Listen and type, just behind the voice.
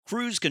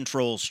Cruise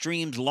Control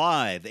streams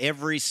live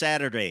every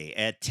Saturday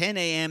at 10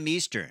 a.m.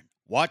 Eastern.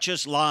 Watch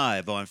us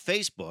live on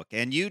Facebook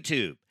and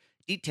YouTube.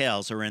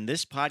 Details are in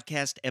this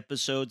podcast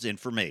episode's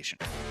information.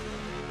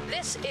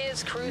 This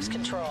is Cruise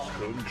Control.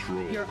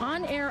 Your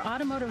on-air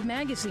automotive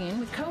magazine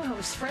with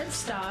co-hosts Fred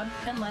Staub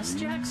and Les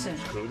Jackson.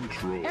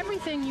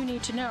 Everything you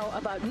need to know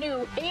about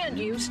new and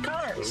used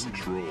cars.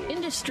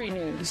 Industry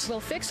news. We'll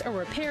fix or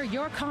repair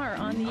your car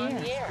on the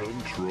air.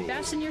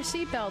 Fasten your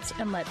seatbelts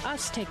and let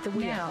us take the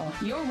wheel. Now,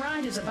 your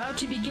ride is about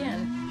to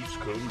begin.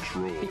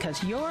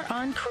 Because you're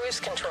on Cruise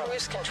Control.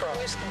 Cruise Control.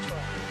 Cruise Control.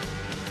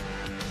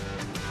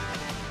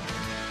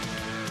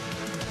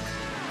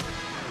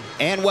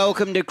 And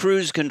welcome to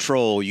Cruise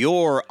Control,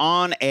 your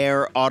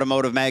on-air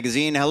automotive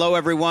magazine. Hello,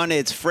 everyone.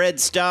 It's Fred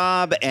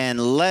Staub and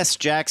Les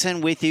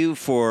Jackson with you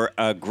for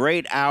a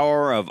great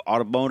hour of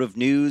automotive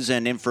news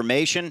and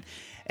information.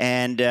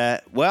 And,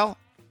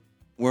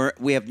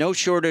 we have no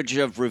shortage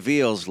of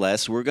reveals,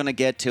 Les. We're going to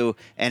get to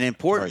an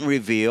important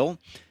reveal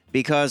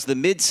because the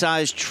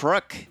mid-sized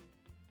truck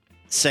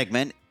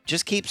segment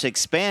just keeps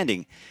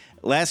expanding.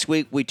 Last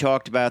week, we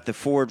talked about the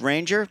Ford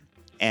Ranger,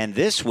 and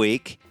this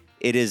week,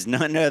 it is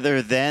none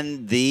other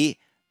than the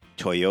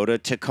Toyota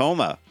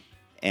Tacoma.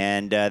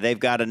 And they've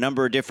got a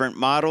number of different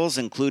models,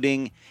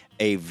 including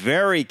a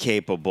very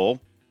capable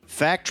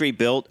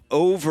factory-built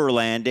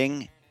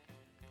overlanding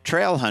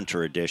Trail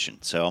Hunter edition.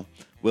 So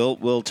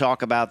we'll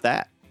talk about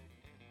that.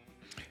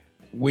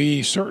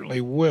 We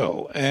certainly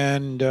will.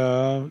 And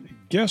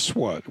guess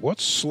what?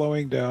 What's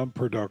slowing down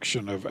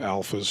production of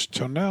Alfa's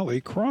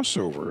Tonale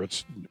crossover?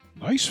 It's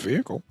a nice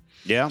vehicle.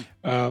 Yeah.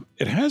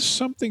 It has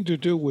something to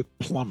do with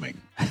plumbing.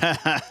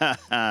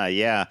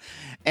 Yeah.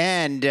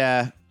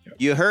 And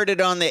you heard it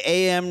on the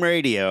AM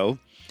radio.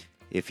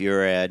 If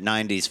you're a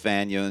 90s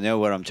fan, you'll know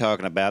what I'm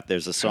talking about.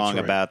 There's a song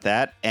about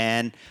that.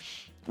 And,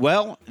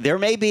 well, there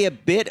may be a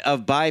bit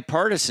of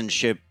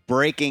bipartisanship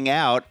breaking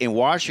out in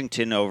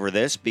Washington over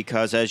this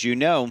because, as you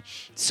know,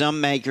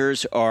 some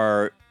makers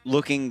are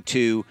looking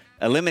to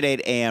eliminate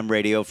AM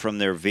radio from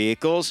their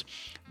vehicles.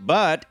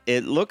 But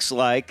it looks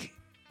like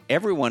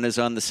everyone is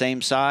on the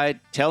same side,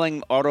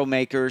 telling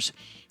automakers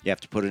you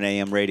have to put an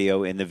AM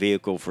radio in the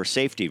vehicle for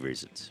safety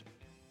reasons.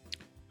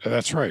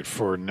 That's right,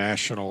 for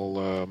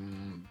national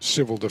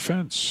civil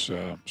defense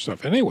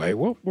stuff. Anyway,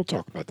 we'll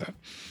talk about that.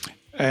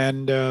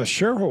 And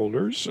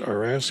shareholders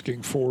are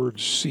asking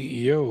Ford's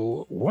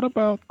CEO, what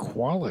about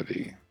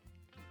quality?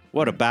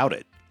 What about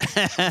it?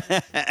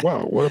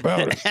 Well, what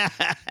about it?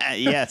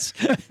 Yes.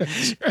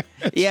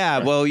 Yeah,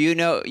 well, you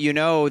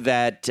know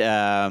that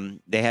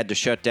they had to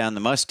shut down the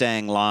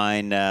Mustang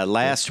line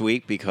last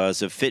week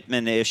because of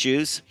fitment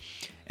issues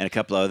and a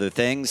couple of other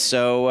things.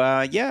 So,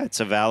 it's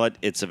a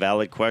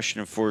valid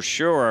question for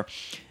sure.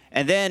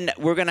 And then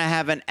we're going to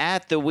have an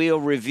at-the-wheel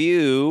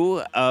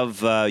review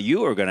of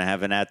you are going to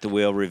have an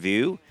at-the-wheel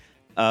review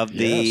of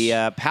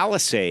the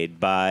Palisade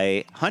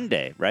by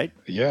Hyundai, right?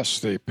 Yes,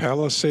 the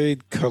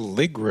Palisade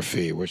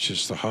Calligraphy, which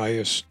is the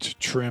highest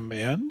trim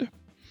end.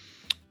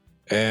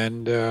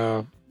 And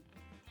a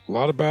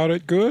lot about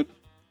it good,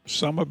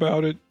 some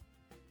about it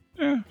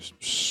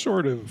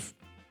sort of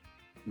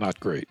not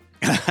great.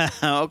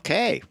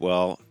 Okay,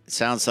 well, it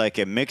sounds like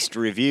a mixed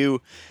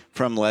review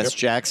from Les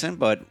Jackson,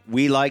 but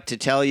we like to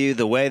tell you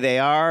the way they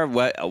are,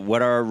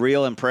 what our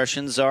real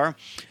impressions are.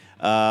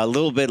 A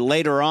little bit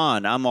later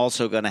on, I'm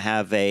also going to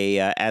have a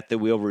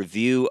at-the-wheel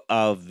review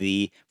of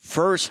the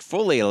first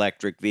fully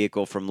electric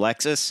vehicle from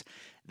Lexus.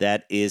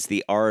 That is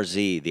the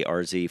RZ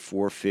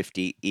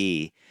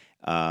 450e,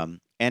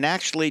 and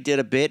actually did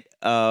a bit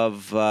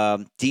of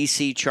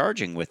DC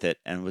charging with it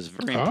and was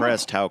very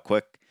impressed how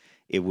quick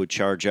it would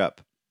charge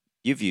up.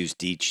 You've used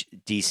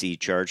DC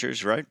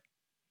chargers, right?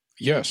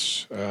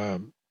 Yes.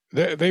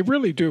 They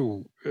really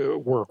do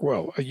work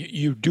well.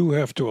 You do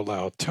have to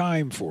allow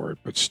time for it,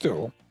 but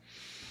still.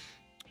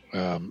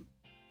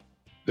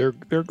 They're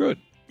good.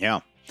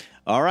 Yeah.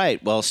 All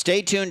right. Well,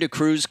 stay tuned to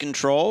Cruise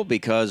Control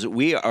because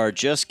we are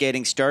just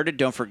getting started.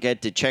 Don't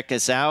forget to check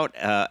us out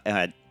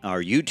at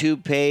our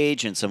YouTube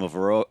page and some of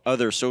our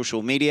other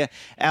social media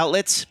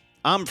outlets.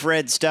 I'm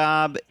Fred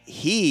Staub.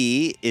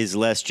 He is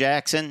Les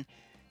Jackson,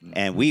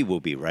 and we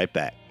will be right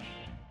back.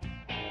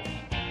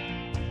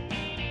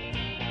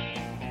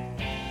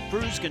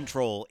 Cruise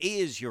Control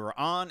is your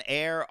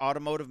on-air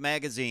automotive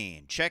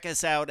magazine. Check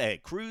us out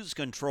at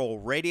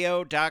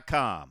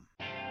cruisecontrolradio.com.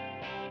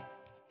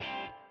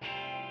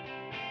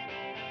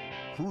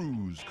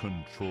 Cruise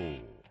Control.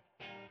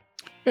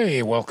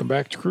 Hey, welcome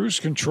back to Cruise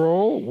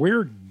Control.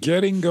 We're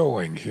getting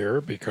going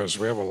here because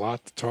we have a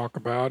lot to talk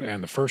about.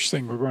 And the first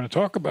thing we're going to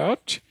talk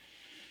about,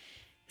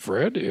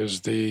 Fred,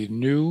 is the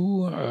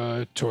new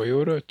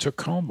Toyota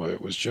Tacoma.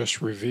 It was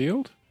just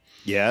revealed.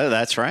 Yeah,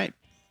 that's right.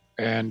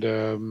 And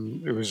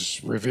it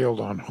was revealed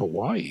on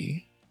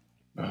Hawaii,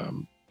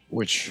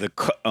 which... The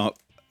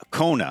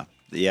Kona.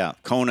 Yeah,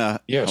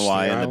 Kona, yes,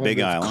 Hawaii, and the Big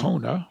Island.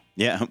 Kona.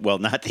 Yeah, well,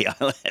 not the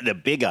island, the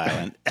Big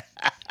Island.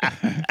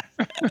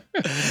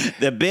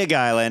 The Big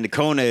Island.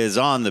 Kona is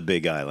on the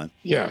Big Island.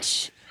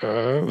 Yes.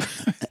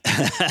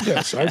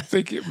 Yes, I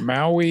think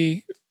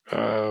Maui,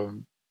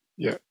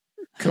 Yeah.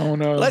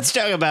 Kona. Let's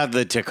talk about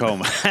the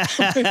Tacoma.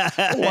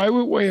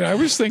 Wait, I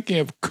was thinking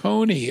of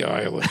Coney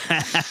Island.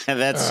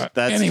 That's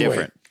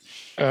anyway,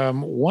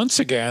 different. Once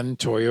again,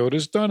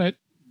 Toyota's done it.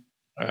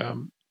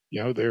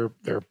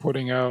 They're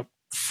putting out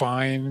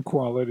fine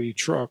quality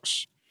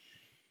trucks,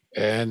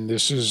 and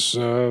this is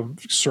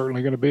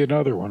certainly going to be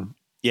another one.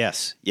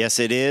 Yes,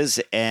 it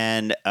is,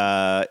 and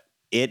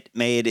it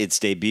made its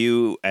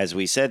debut, as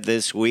we said,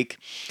 this week.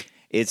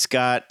 It's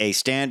got a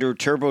standard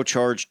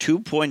turbocharged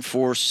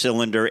 2.4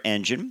 cylinder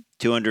engine,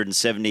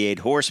 278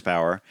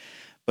 horsepower.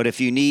 But if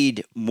you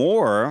need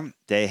more,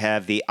 they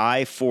have the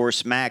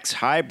iForce Max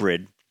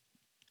Hybrid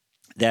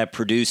that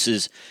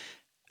produces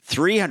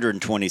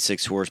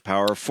 326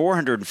 horsepower,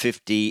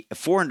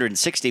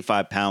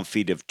 465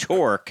 pound-feet of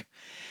torque,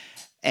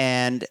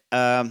 and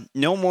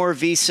no more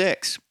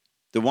V6.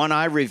 The one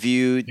I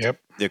reviewed,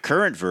 the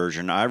current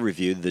version I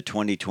reviewed, the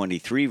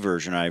 2023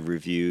 version I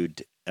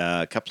reviewed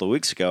a couple of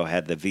weeks ago,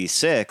 had the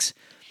V6.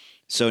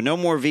 So no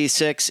more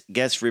V6,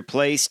 gets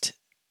replaced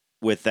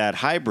with that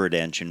hybrid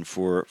engine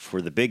for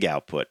the big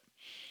output,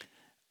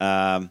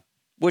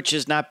 which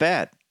is not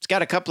bad. It's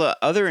got a couple of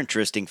other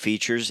interesting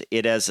features.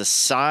 It has a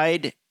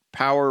side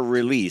power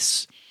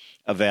release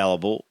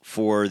available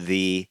for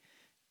the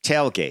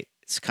tailgate.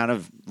 It's kind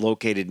of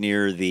located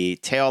near the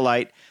tail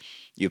light.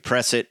 You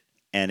press it,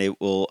 and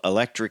it will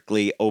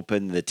electrically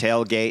open the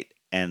tailgate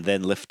and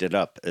then lift it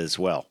up as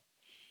well.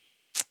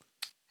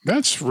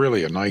 That's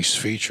really a nice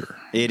feature.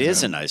 It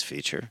is a nice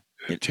feature.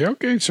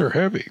 Tailgates are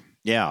heavy.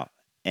 Yeah.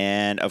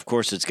 And, of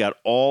course, it's got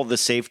all the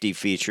safety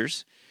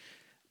features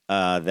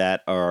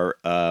that are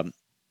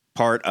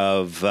part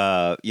of,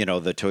 the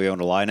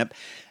Toyota lineup.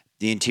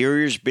 The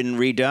interior's been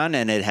redone,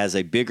 and it has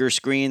a bigger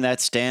screen that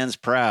stands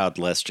proud,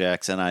 Les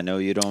Jackson. I know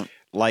you don't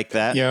like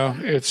that. Yeah,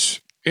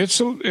 it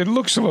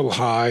looks a little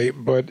high,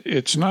 but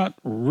it's not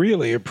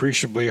really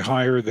appreciably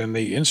higher than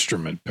the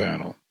instrument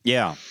panel.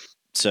 Yeah.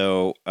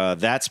 So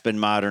that's been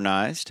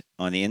modernized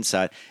on the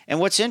inside. And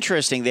what's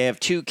interesting, they have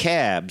two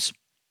cabs.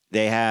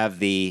 They have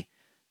the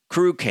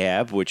crew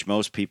cab, which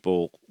most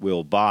people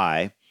will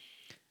buy,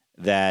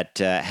 that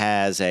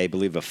has, I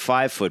believe, a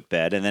 5-foot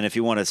bed. And then if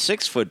you want a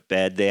 6-foot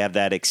bed, they have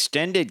that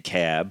extended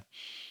cab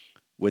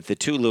with the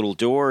two little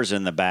doors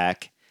in the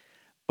back.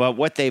 But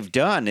what they've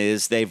done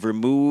is they've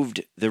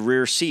removed the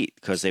rear seat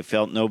because they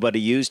felt nobody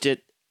used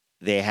it.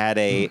 They had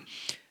a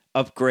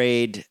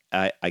upgrade,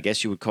 I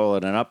guess you would call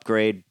it an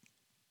upgrade,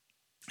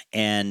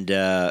 and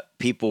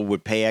people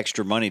would pay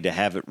extra money to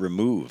have it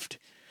removed.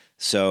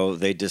 So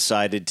they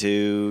decided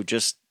to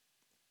just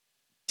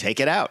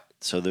take it out.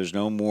 So there's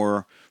no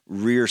more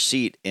rear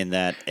seat in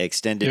that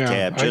extended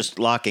cab, just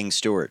locking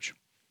storage.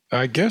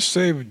 I guess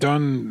they've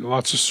done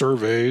lots of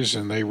surveys,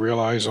 and they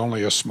realize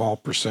only a small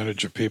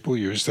percentage of people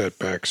use that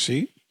back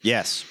seat.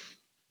 Yes.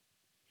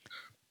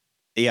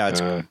 Yeah,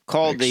 it's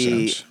called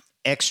the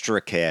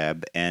Extra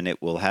Cab, and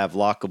it will have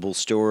lockable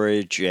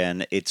storage,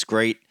 and it's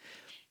great.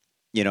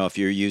 You know, if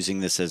you're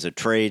using this as a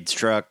trades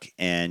truck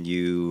and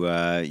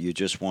you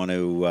just want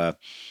to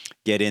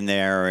get in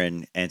there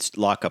and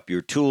lock up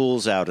your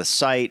tools out of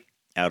sight,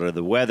 out of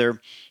the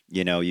weather,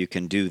 you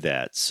can do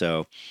that.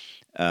 So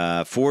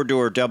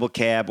 4-door double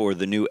cab or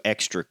the new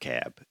Extra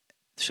Cab.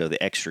 So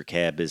the Extra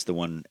Cab is the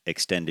one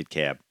extended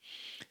cab.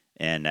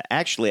 And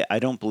actually, I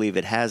don't believe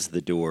it has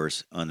the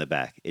doors on the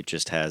back. It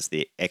just has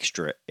the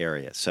extra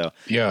area. So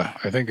yeah,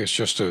 I think it's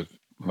just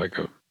like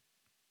a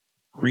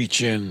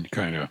reach in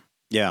kind of.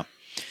 Yeah.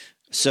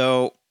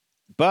 So,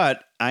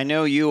 but I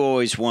know you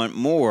always want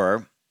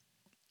more,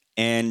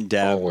 and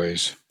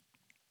always.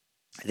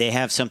 They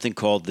have something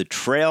called the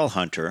Trail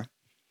Hunter,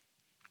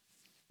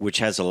 which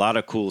has a lot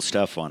of cool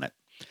stuff on it.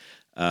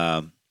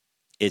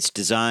 It's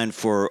designed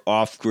for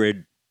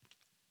off-grid,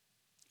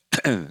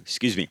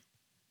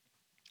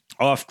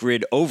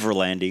 off-grid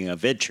overlanding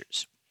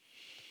adventures.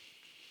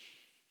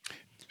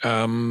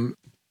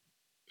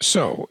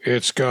 So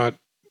it's got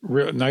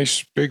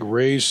nice big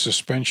raised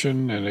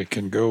suspension, and it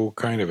can go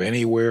kind of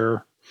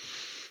anywhere.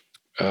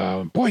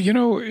 Isn't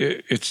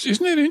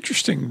it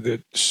interesting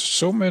that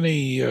so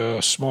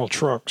many small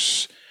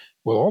trucks,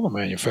 well, all the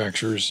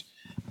manufacturers,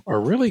 are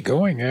really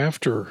going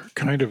after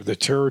kind of the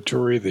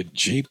territory that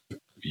Jeep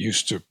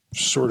used to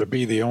sort of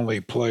be the only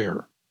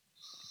player.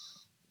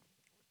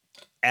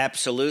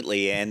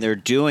 Absolutely, and they're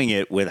doing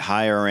it with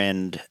higher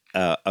end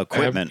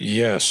equipment.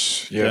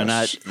 Yes.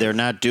 They're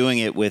not doing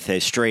it with a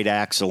straight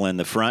axle in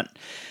the front.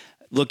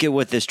 Look at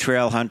what this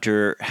Trail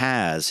Hunter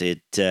has.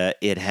 It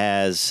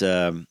has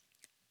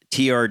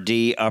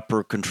TRD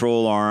upper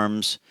control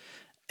arms,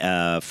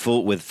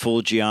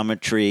 full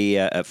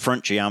geometry,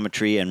 front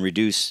geometry, and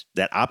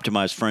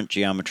optimized front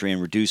geometry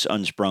and reduce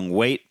unsprung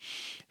weight.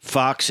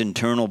 Fox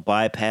internal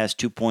bypass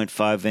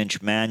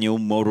 2.5-inch manual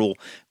modal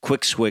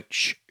quick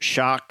switch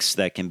shocks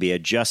that can be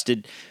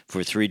adjusted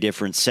for 3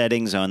 different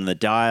settings on the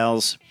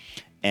dials,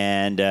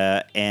 and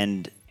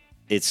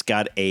it's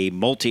got a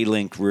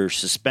multi-link rear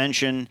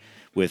suspension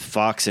with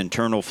Fox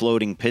internal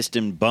floating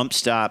piston bump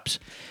stops.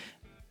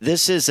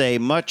 This is a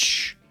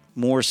much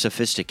more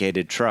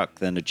sophisticated truck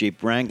than a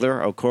Jeep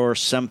Wrangler. Of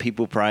course, some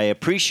people probably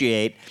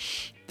appreciate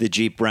the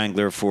Jeep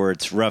Wrangler for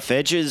its rough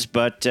edges,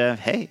 but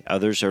hey,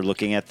 others are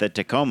looking at the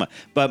Tacoma.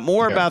 But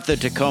more about the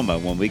Tacoma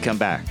when we come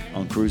back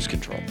on Cruise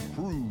Control.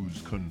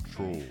 Cruise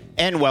Control.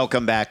 And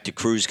welcome back to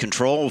Cruise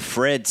Control.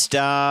 Fred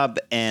Staub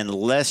and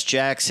Les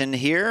Jackson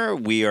here.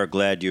 We are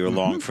glad you're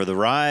along for the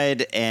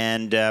ride,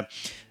 and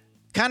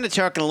kind of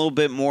talking a little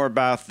bit more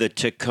about the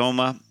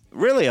Tacoma.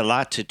 Really a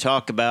lot to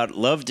talk about.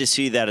 Love to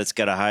see that it's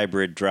got a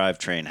hybrid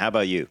drivetrain. How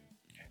about you?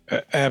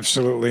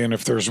 Absolutely. And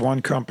if there's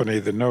one company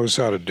that knows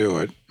how to do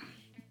it,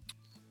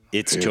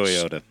 it's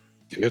Toyota.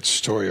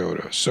 It's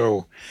Toyota.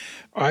 So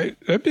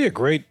that'd be a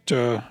great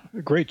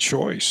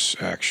choice,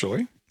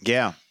 actually.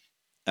 Yeah.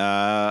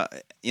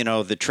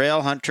 The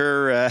Trail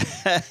Hunter,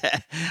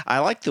 I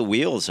like the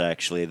wheels,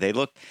 actually. They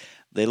look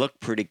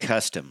pretty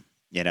custom,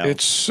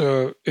 It's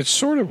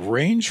sort of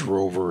Range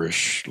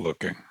Rover-ish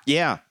looking.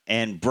 Yeah,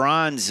 and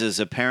bronze is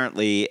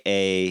apparently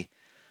a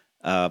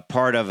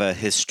part of a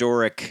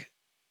historic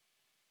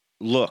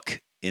look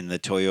in the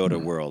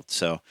Toyota world.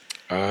 So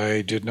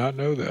I did not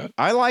know that.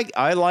 I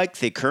like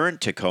the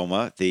current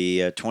Tacoma,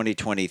 the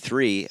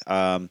 2023.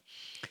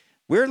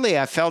 Weirdly,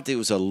 I felt it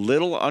was a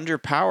little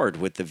underpowered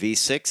with the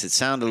V6. It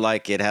sounded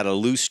like it had a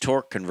loose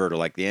torque converter,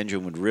 like the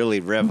engine would really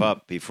rev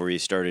up before you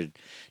started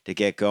to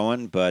get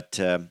going. But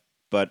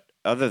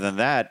other than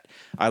that,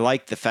 I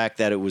liked the fact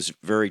that it was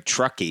very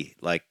trucky,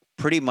 like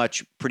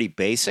pretty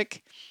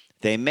basic.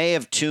 They may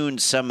have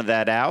tuned some of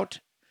that out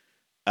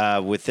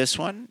with this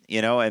one,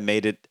 and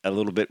made it a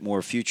little bit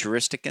more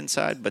futuristic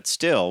inside. But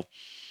still,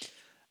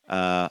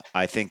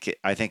 I think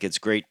it's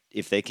great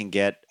if they can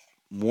get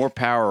more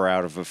power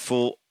out of a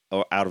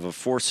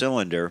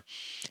four-cylinder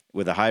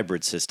with a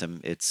hybrid system.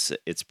 It's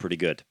pretty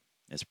good.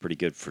 It's pretty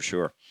good for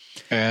sure.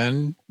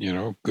 And,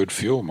 good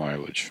fuel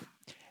mileage.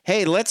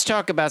 Hey, let's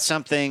talk about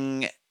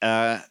something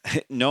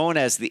known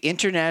as the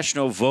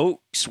International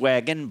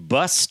Volkswagen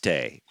Bus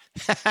Day.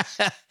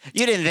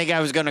 You didn't think I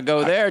was going to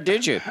go there,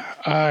 did you?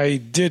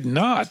 I did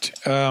not.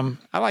 I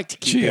like to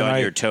keep you on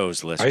your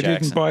toes, Les Jackson. I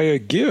didn't buy a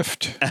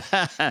gift.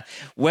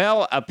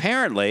 Well,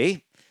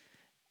 apparently,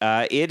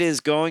 it is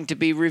going to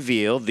be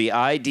revealed. The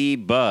ID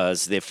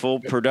Buzz, the full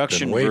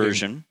production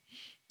version,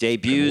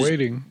 debuts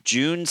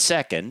June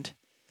 2nd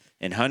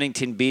in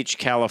Huntington Beach,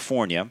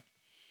 California.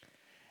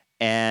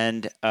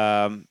 And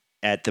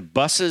at the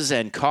Buses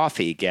and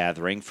Coffee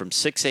gathering from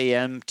 6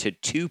 a.m. to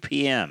 2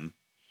 p.m.,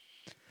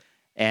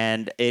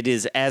 and it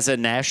is as a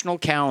national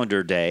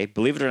calendar day.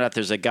 Believe it or not,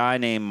 there's a guy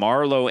named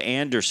Marlo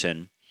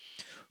Anderson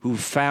who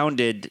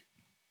founded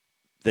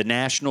the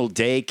National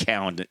Day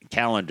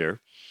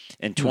calendar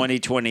in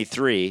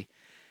 2023,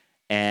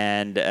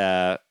 and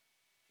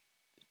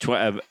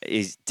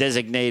is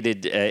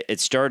designated. It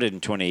started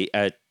in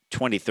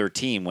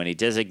 2013 when he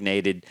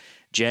designated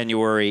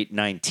January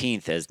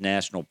 19th as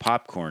National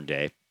Popcorn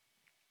Day.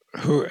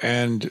 There,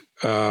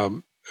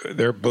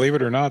 believe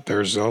it or not,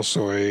 there's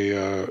also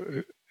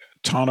a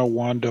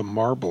Tonawanda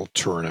Marble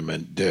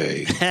Tournament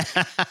Day.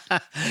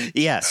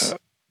 Yes.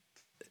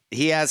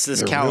 He has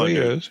this calendar.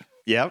 Really is.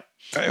 Yep.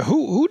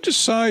 Who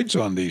decides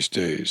on these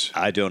days?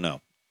 I don't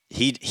know.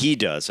 He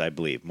does, I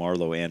believe.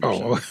 Marlo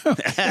Anderson.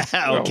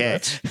 Oh, okay.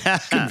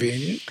 That's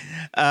convenient.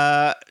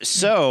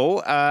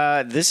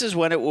 So this is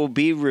when it will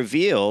be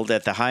revealed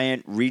at the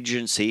Hyatt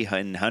Regency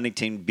in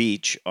Huntington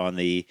Beach on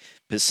the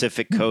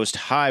Pacific Coast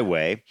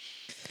Highway,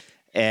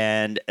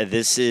 and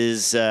this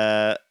is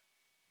the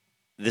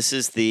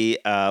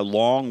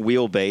long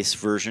wheelbase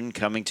version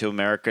coming to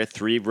America,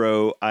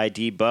 3-row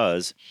ID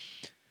Buzz,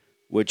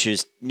 which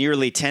is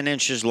nearly 10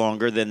 inches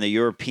longer than the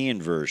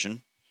European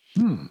version.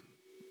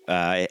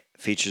 It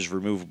features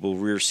removable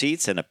rear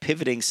seats and a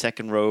pivoting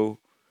second row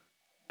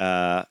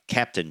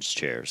captain's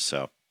chairs.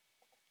 So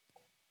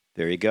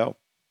there you go.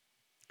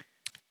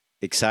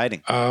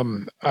 Exciting.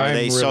 I'm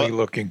really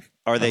looking.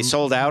 Are they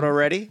sold out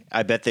already?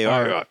 I bet they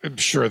are. I'm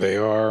sure they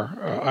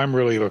are. I'm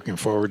really looking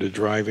forward to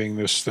driving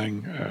this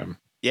thing.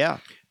 Yeah.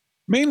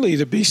 Mainly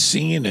to be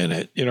seen in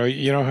it. You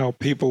know how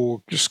people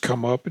will just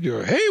come up and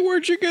go, "Hey,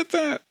 where'd you get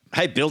that?"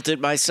 I built it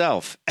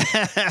myself.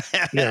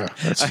 Yeah,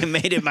 I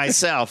made it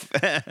myself.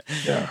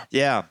 Yeah.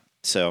 Yeah.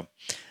 So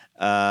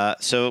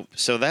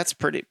that's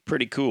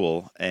pretty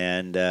cool,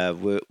 and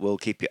we'll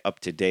keep you up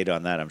to date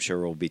on that. I'm sure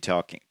we'll be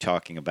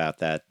talking about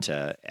that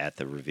at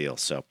the reveal.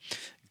 So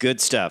good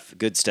stuff.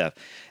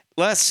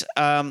 Les,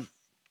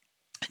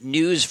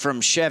 news from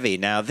Chevy.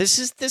 Now this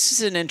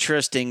is an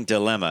interesting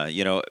dilemma.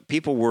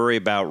 People worry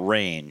about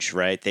range,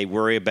 right? They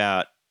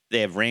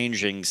have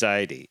range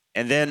anxiety.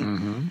 And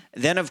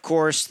then of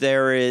course,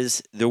 there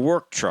is the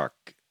work truck,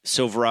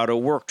 Silverado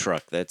work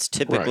truck. That's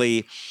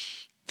typically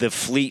the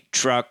fleet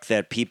truck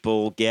that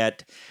people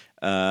get.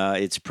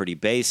 It's pretty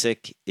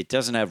basic. It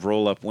doesn't have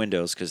roll-up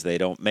windows because they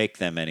don't make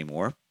them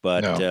anymore.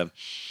 But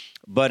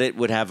it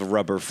would have a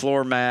rubber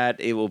floor mat.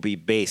 It will be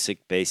basic.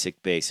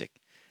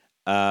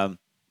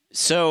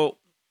 So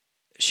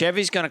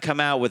Chevy's going to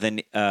come out with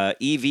an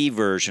EV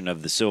version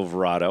of the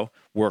Silverado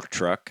work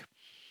truck.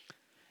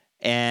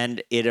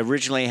 And it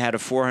originally had a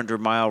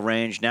 400-mile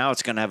range. Now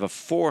it's going to have a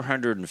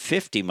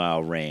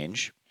 450-mile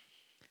range.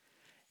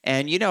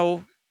 And,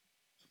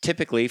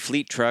 typically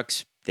fleet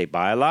trucks, they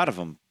buy a lot of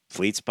them.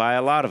 Fleets buy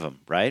a lot of them,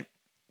 right?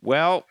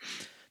 Well,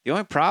 the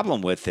only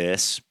problem with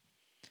this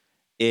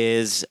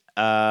is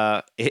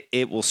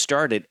it will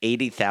start at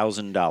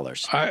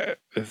 $80,000.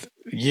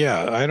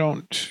 I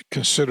don't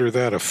consider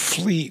that a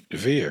fleet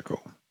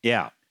vehicle.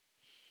 Yeah.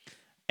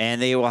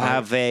 And they will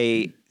have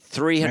a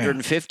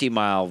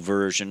 350-mile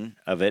version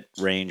of it,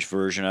 range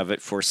version of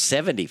it, for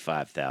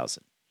 $75,000.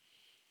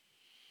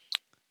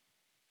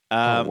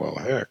 Well,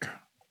 heck.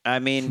 I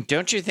mean,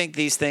 don't you think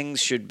these things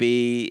should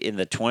be in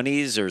the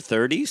 20s or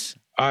 30s?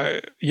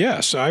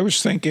 Yes, I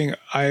was thinking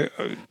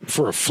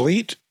for a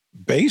fleet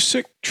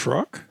basic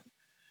truck,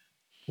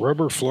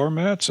 rubber floor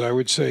mats, I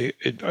would say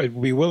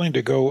I'd be willing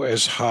to go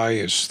as high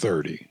as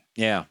 30.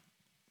 Yeah.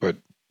 But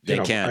they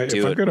can't do it.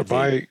 If I'm going to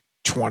buy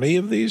 20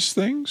 of these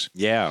things?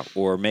 Yeah,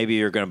 or maybe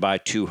you're going to buy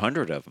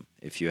 200 of them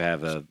if you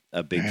have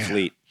a big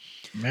fleet.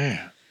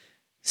 Man.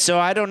 So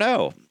I don't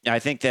know. I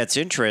think that's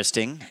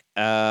interesting,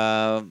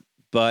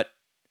 but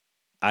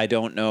I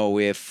don't know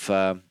if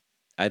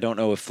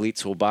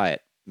fleets will buy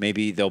it.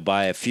 Maybe they'll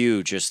buy a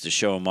few just to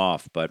show them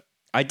off. But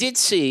I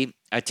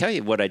tell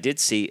you what I did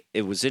see,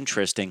 it was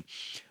interesting.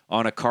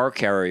 On a car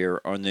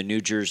carrier on the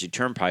New Jersey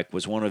Turnpike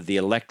was one of the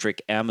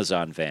electric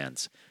Amazon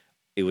vans.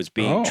 It was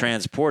being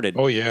transported.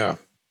 Oh, yeah.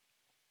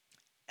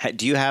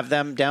 Do you have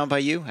them down by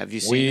you? Have you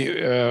seen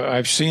it?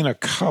 I've seen a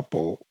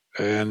couple,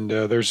 and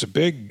there's a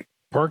big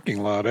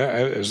parking lot,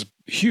 a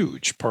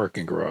huge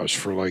parking garage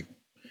for like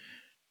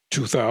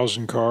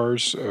 2,000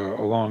 cars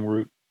along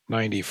Route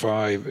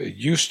 95. It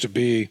used to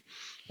be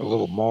a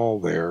little mall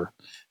there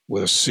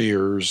with a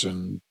Sears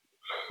and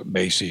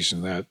Macy's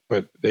and that,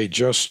 but they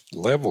just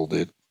leveled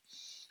it,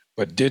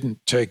 but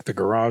didn't take the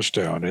garage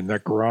down. And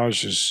that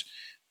garage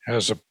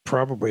has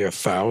probably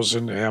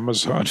 1,000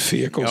 Amazon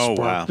vehicles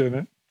parked in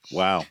it.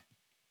 Wow.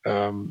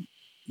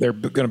 They're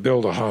going to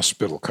build a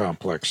hospital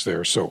complex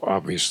there, so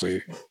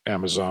obviously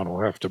Amazon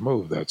will have to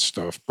move that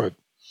stuff. But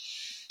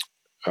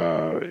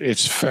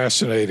it's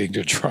fascinating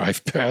to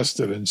drive past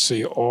it and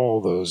see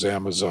all those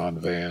Amazon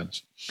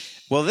vans.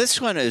 Well,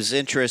 this one is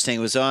interesting.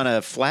 It was on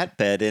a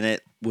flatbed, and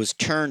it was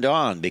turned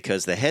on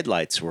because the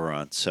headlights were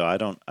on. So I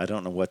don't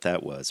know what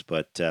that was,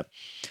 but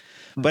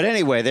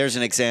anyway, there's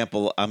an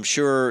example. I'm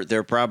sure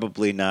they're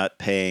probably not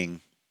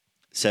paying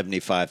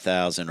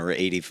 $75,000 or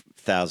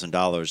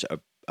 $80,000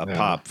 a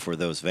pop for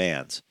those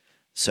vans.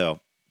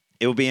 So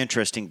it will be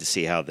interesting to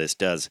see how this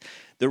does.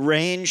 The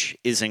range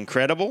is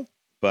incredible,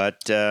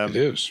 but it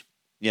is.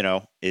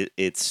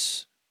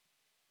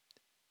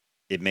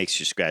 It makes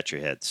you scratch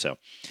your head. So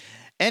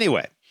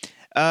anyway,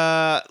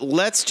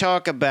 let's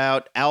talk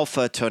about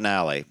Alfa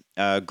Tonale.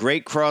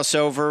 Great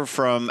crossover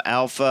from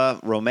Alfa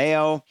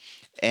Romeo,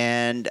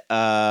 and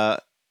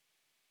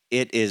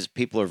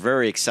people are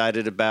very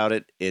excited about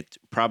it. It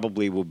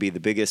probably will be the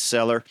biggest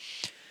seller.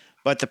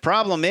 But the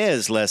problem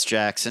is, Les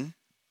Jackson,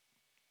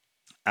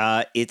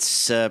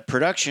 its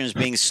production is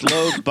being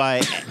slowed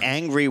by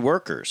angry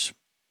workers,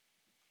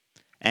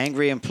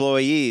 angry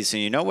employees.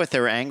 And you know what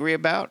they're angry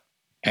about?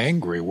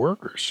 Angry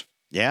workers?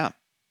 Yeah.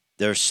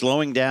 They're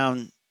slowing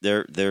down.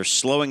 They're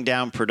slowing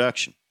down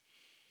production.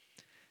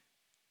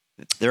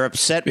 They're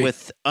upset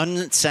with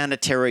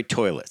unsanitary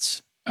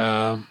toilets.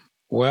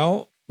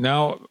 Well,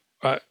 now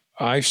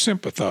I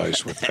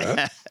sympathize with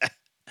that.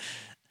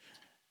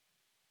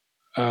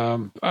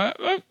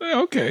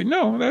 Okay,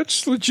 no,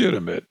 that's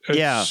legitimate.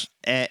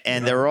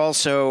 And there are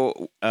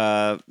also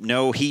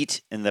no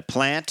heat in the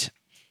plant,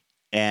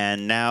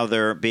 and now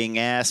they're being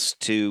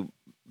asked to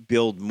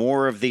build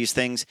more of these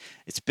things.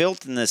 It's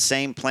built in the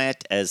same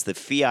plant as the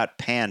Fiat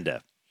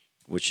Panda,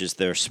 which is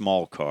their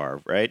small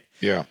car, right?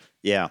 Yeah.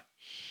 Yeah.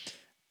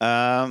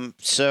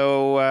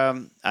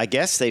 So I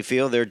guess they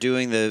feel they're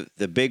doing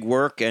the big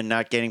work and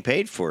not getting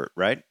paid for it,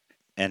 right?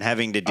 And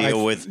having to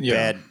deal with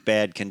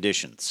bad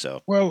conditions.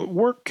 So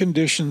work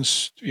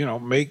conditions,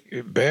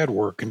 bad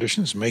work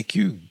conditions make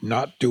you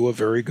not do a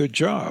very good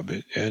job.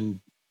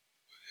 And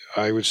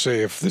I would say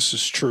if this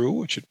is true,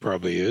 which it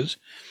probably is,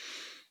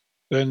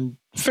 then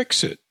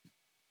fix it.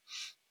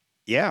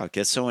 Yeah,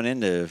 get someone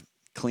in to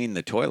clean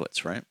the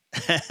toilets, right?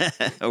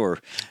 Or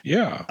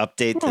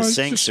update the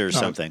sinks or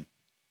something.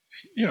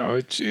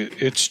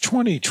 It's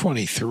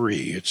 2023.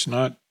 It's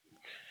not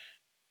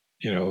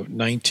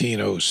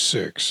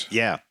 1906.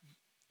 Yeah.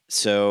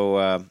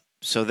 So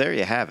there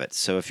you have it.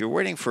 So if you're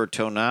waiting for a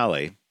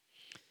Tonale,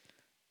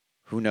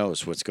 who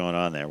knows what's going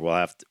on there?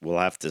 We'll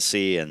have to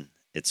see. And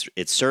it's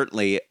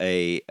certainly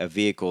a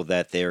vehicle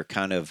that they're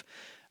kind of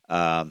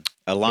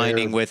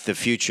aligning with the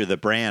future of the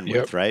brand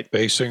with, right?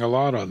 Basing a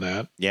lot on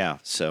that. Yeah.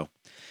 So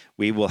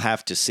we will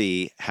have to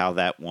see how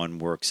that one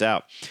works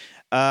out.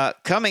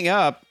 Coming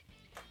up,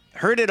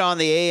 heard it on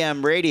the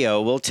AM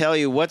radio. We'll tell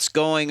you what's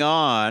going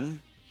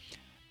on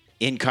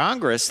in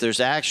Congress. There's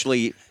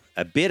actually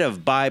a bit of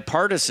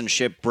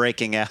bipartisanship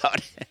breaking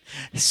out.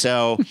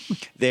 So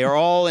they are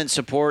all in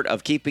support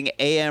of keeping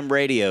AM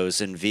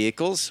radios in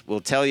vehicles.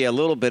 We'll tell you a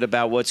little bit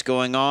about what's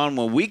going on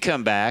when we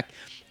come back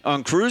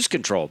on Cruise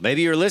Control.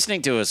 Maybe you're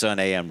listening to us on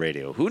AM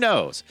radio. Who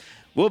knows?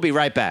 We'll be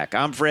right back.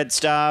 I'm Fred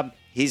Staub.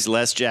 He's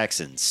Les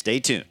Jackson. Stay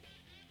tuned.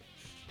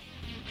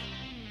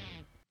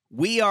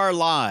 We are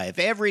live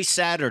every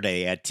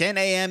Saturday at 10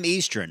 a.m.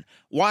 Eastern.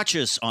 Watch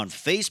us on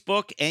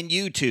Facebook and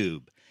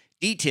YouTube.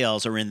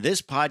 Details are in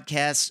this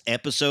podcast's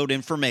episode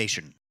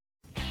information.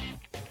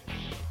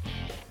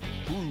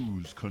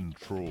 Cruise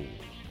Control.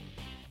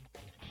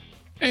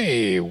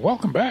 Hey,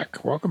 welcome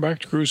back. Welcome back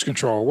to Cruise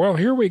Control. Well,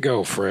 here we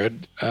go,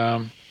 Fred.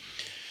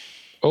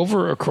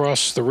 Over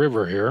across the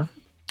river here,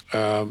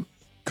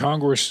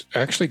 Congress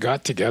actually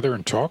got together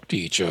and talked to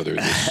each other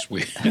this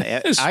week.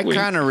 I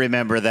kind of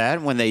remember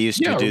that when they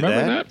used to do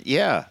that.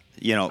 Yeah.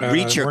 You know,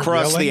 reach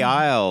across the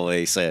aisle,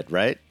 they said,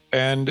 right?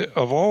 And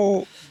of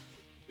all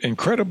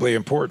incredibly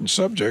important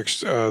subjects,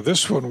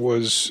 this one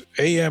was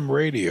AM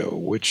radio,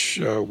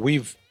 which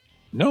we've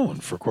known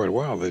for quite a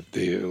while that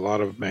a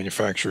lot of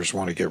manufacturers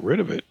want to get rid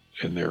of it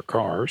in their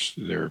cars,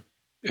 their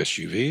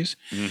SUVs.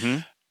 Mm-hmm.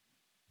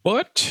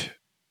 But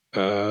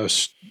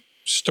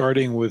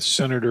starting with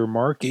Senator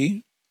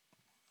Markey,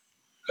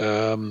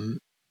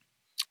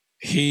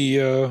 he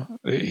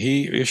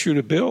issued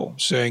a bill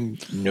saying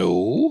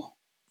no.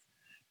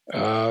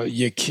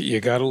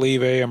 You got to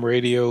leave AM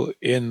radio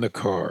in the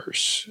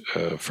cars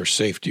for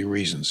safety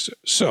reasons.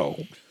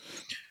 So,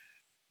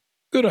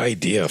 good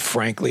idea,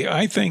 frankly.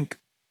 I think,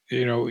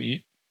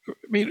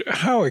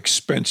 how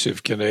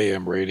expensive can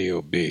AM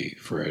radio be,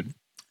 Fred?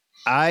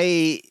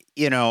 I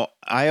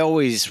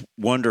always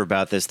wonder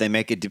about this. They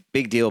make a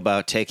big deal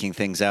about taking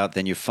things out,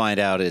 then you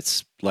find out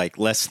it's like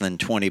less than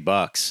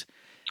 $20.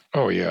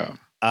 Oh, yeah.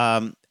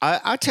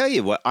 I'll tell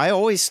you what, I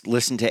always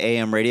listen to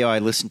AM radio. I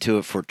listen to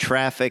it for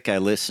traffic. I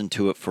listen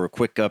to it for a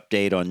quick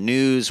update on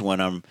news when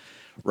I'm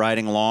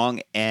riding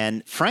along.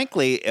 And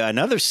frankly,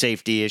 another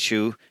safety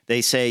issue,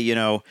 they say,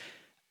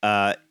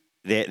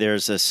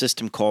 there's a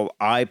system called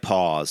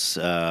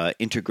iPause,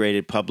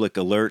 Integrated Public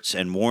Alerts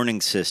and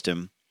Warning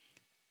System,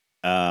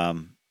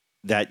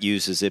 that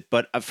uses it.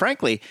 But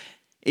frankly,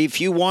 if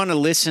you want to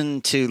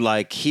listen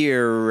to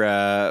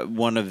hear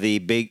one of the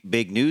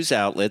big news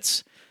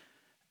outlets,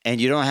 and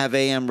you don't have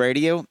AM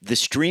radio, the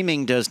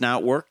streaming does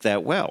not work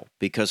that well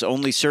because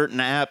only certain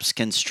apps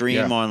can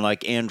stream on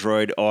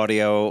Android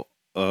Auto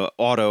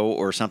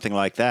or something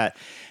like that.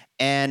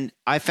 And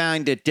I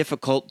find it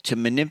difficult to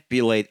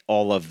manipulate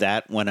all of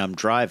that when I'm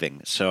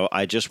driving. So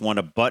I just want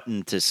a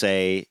button to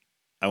say,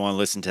 I want to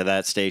listen to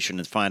that station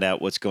and find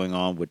out what's going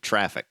on with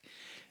traffic,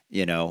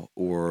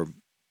 or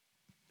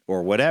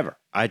whatever.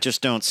 I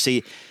just don't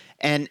see.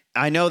 And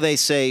I know they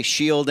say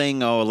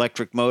shielding,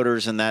 electric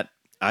motors and that.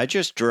 I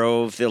just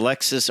drove the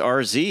Lexus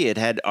RZ. It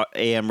had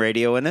AM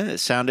radio in it. It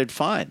sounded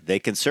fine. They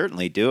can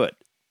certainly do it.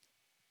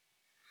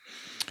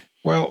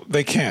 Well,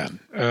 they can.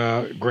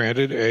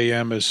 Granted,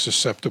 AM is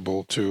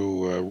susceptible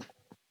to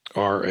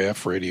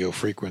RF, radio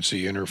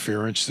frequency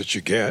interference, that you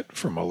get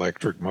from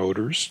electric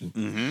motors.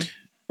 Mm-hmm.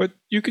 But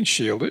you can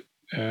shield it,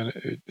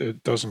 and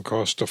it doesn't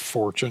cost a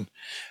fortune.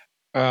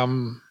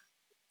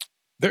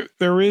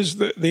 There is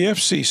the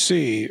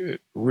FCC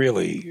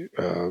really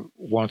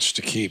wants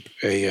to keep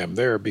AM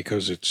there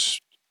because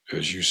it's,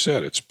 as you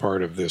said, it's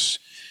part of this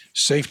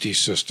safety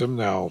system.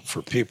 Now,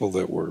 for people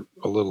that were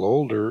a little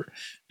older,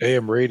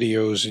 AM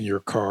radios in your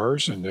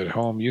cars and at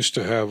home used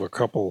to have a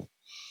couple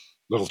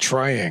little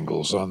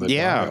triangles on the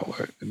dial.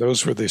 And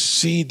those were the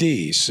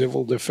CD,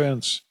 civil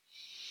defense,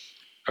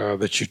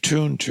 that you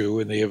tuned to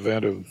in the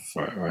event of,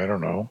 I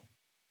don't know,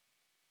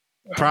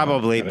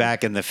 probably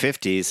back in the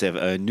 50s of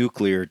a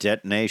nuclear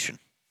detonation.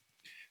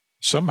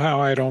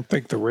 Somehow I don't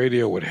think the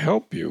radio would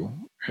help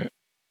you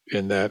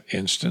in that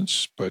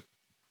instance, but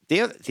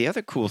the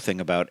other cool thing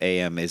about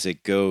AM is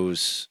it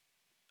goes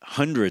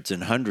hundreds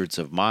and hundreds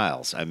of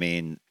miles. I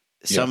mean,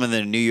 some of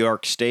the New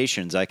York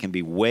stations, I can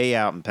be way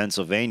out in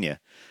Pennsylvania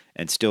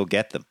and still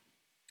get them.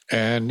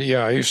 And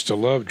I used to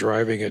love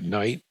driving at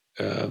night.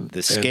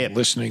 The Skip. And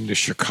listening to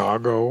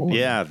Chicago.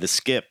 Yeah, the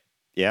Skip.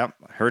 Yeah,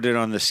 heard it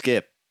on the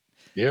Skip.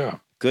 Yeah.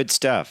 Good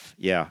stuff.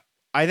 Yeah.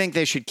 I think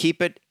they should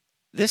keep it.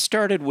 This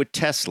started with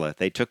Tesla.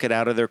 They took it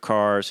out of their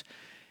cars,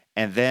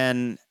 and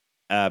then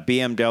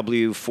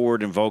BMW,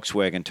 Ford, and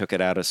Volkswagen took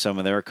it out of some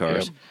of their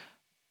cars. Yep.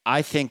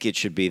 I think it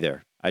should be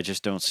there. I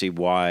just don't see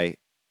why.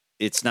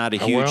 It's not a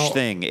huge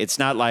thing. It's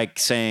not like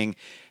saying,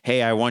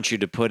 hey, I want you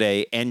to put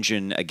a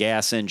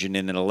gas engine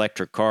in an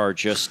electric car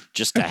just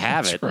to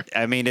have it. Right.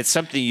 I mean, it's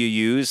something you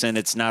use, and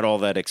it's not all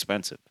that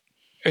expensive.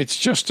 It's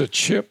just a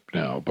chip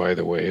now, by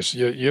the way.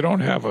 You don't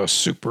have a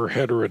super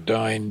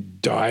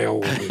heterodyne dial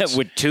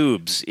with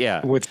tubes.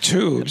 Yeah, with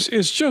tubes.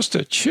 It's just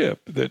a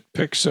chip that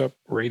picks up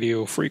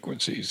radio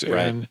frequencies.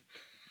 Right. And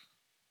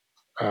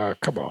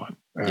come on.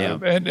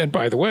 And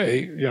by the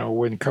way,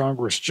 when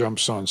Congress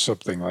jumps on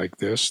something like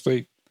this,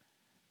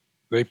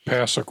 they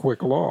pass a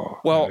quick law.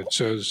 Well, and it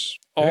says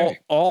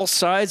all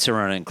sides are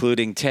on it,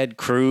 including Ted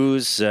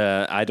Cruz.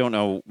 I don't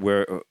know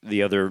where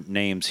the other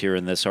names here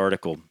in this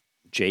article.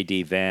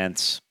 J.D.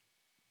 Vance,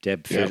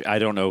 Deb Fish. I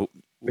don't know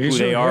who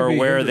they are or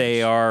where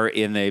they are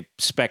in the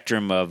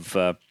spectrum of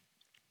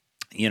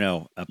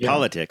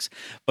politics.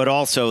 But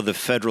also the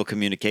Federal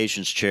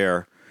Communications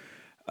Chair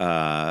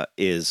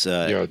is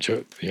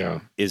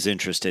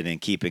interested in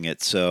keeping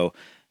it. So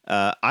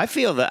I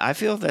feel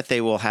that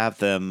they will have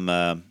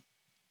them.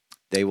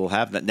 They will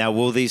have that. Now,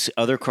 will these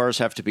other cars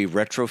have to be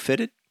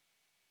retrofitted?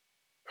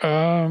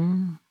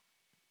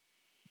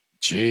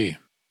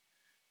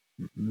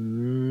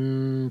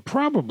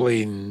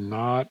 Probably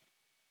not.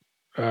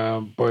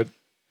 But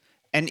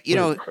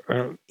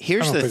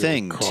here's the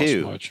thing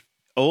too. Much.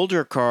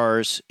 Older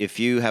cars, if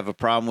you have a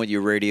problem with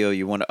your radio,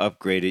 you want to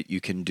upgrade it,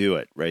 you can do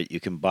it, right? You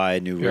can buy a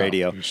new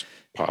radio. Just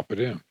pop it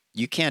in.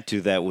 You can't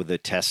do that with a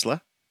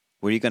Tesla.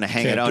 Where are you going to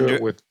hang it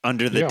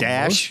under the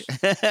dash?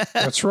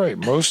 That's right.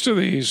 Most of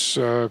these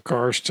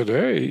cars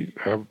today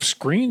have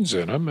screens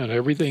in them, and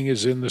everything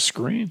is in the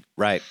screen.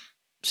 Right.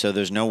 So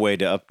there's no way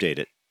to update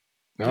it.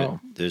 No.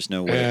 There's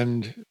no way.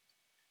 And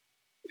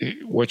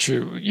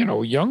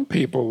young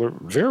people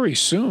very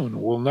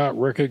soon will not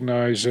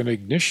recognize an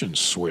ignition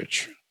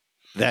switch.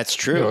 That's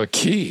true. A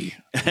key.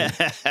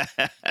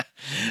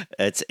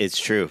 It's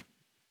true.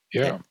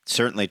 Yeah. It's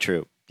certainly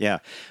true. Yeah.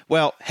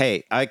 Well,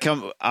 hey,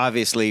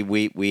 obviously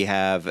we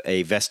have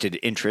a vested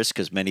interest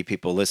because many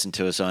people listen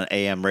to us on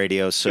AM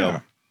radio.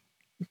 So,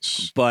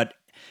 but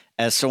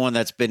as someone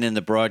that's been in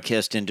the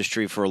broadcast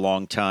industry for a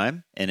long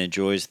time and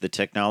enjoys the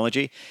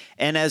technology,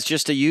 and as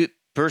just a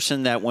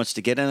person that wants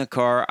to get in a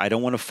car, I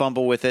don't want to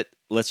fumble with it.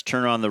 Let's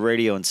turn on the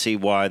radio and see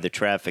why the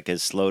traffic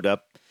has slowed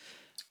up.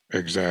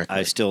 Exactly.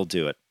 I still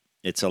do it.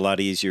 It's a lot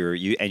easier.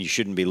 You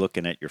shouldn't be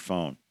looking at your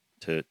phone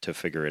to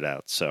figure it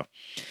out. So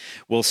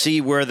we'll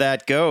see where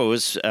that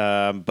goes.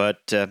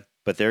 But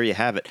there you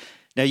have it.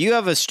 Now you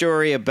have a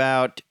story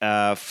about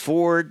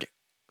Ford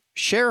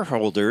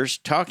shareholders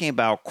talking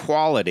about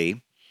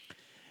quality.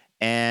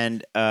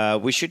 And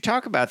we should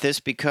talk about this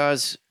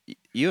because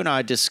you and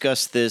I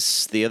discussed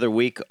this the other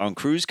week on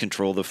Cruise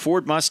Control. The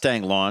Ford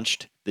Mustang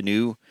launched, the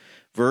new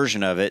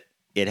version of it.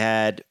 It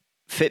had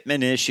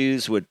fitment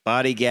issues with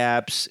body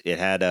gaps. It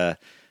had a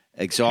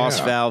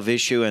exhaust valve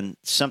issue and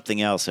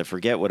something else. I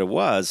forget what it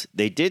was.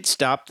 They did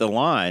stop the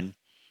line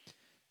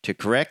to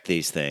correct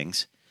these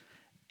things.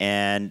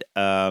 And,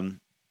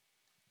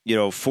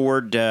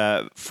 Ford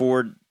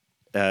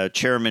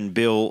Chairman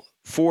Bill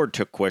Ford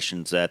took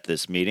questions at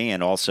this meeting,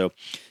 and also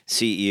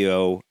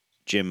CEO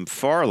Jim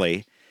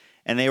Farley.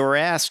 And they were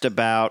asked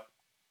about,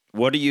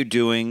 what are you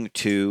doing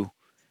to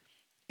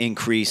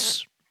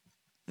increase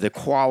the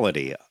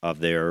quality of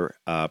their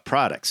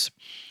products?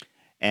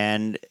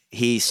 And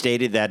he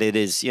stated that it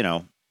is,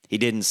 he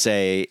didn't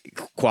say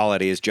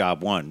quality is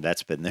job one.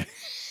 That's been there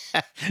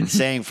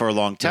saying for a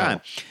long time.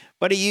 No.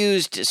 But he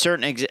used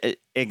certain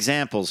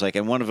examples, like,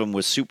 and one of them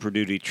was Super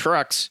Duty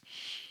trucks.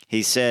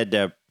 He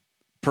said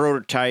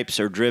prototypes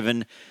are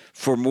driven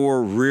for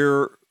more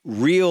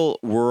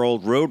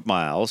real-world road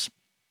miles,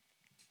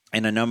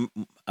 and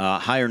a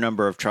higher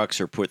number of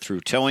trucks are put through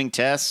towing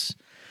tests.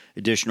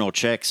 Additional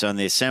checks on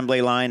the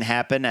assembly line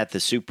happen at the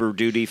Super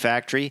Duty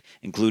factory,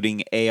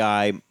 including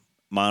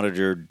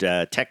AI-monitored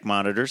tech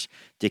monitors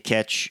to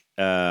catch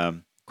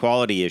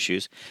quality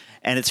issues.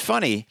 And it's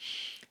funny,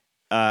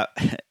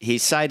 he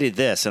cited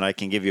this, and I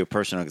can give you a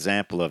personal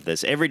example of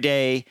this. Every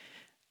day,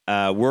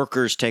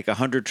 workers take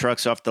 100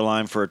 trucks off the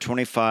line for a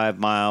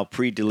 25-mile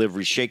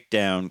pre-delivery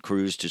shakedown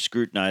cruise to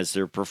scrutinize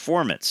their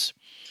performance.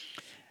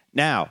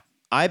 Now,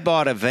 I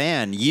bought a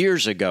van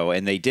years ago,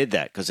 and they did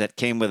that because that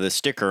came with a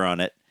sticker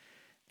on it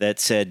that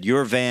said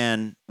your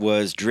van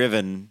was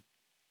driven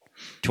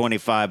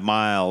 25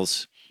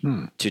 miles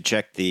to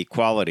check the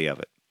quality of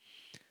it.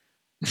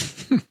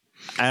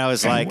 And I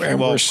was like, and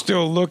we're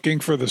still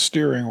looking for the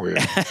steering wheel.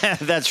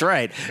 That's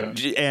right. Yeah.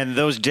 And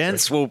those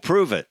dents will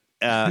prove it.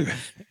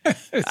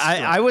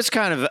 I was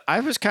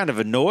kind of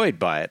annoyed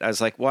by it. I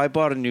was like, well, I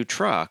bought a new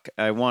truck.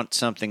 I want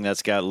something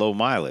that's got low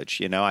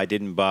mileage. I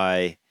didn't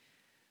buy,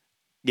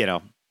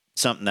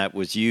 something that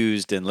was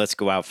used and let's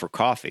go out for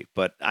coffee.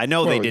 But I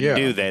know they didn't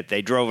do that.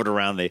 They drove it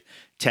around the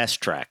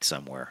test track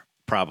somewhere,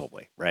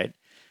 probably, right?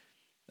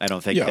 I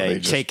don't think they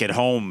take it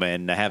home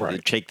and have to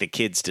take the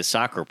kids to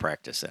soccer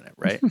practice in it,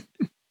 right?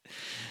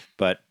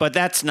 But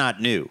that's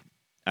not new.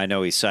 I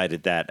know he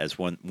cited that as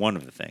one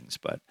of the things.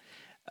 But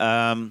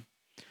don't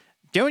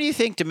you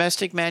think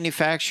domestic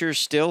manufacturers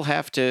still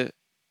have to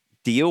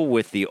deal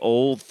with the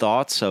old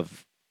thoughts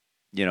of,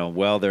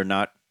 they're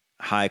not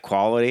high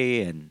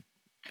quality, and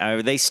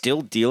are they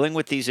still dealing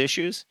with these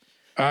issues?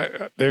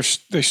 They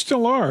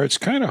still are. It's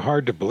kind of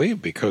hard to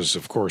believe because,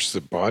 of course,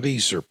 the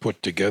bodies are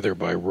put together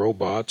by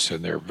robots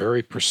and they're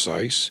very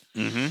precise.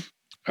 Mm-hmm.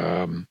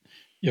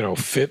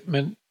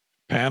 Fitment,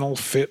 panel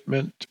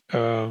fitment,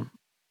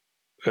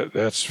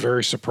 that's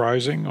very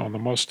surprising on the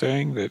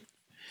Mustang that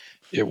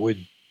it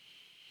would,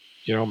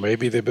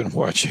 maybe they've been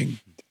watching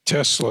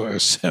Tesla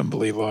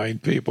assembly line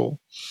people.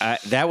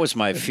 That was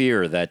my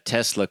fear, that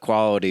Tesla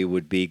quality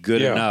would be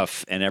good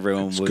enough, and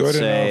everyone It's would good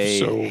say,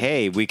 enough, so-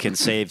 hey, we can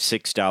save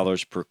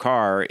 $6 per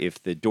car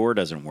if the door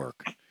doesn't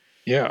work.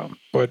 Yeah,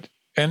 but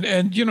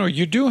and you know,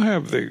 you do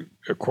have the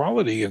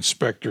quality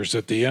inspectors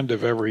at the end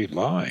of every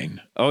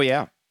line, Oh,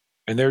 yeah.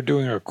 and they're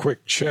doing a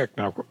quick check.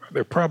 Now,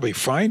 they're probably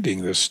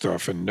finding this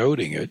stuff and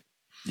noting it,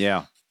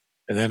 Yeah.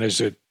 and then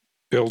as it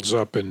builds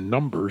up in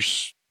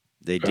numbers,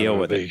 They deal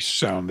with they it.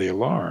 sound the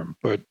alarm.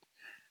 But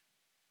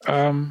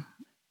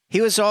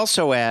He was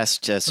also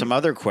asked some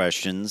other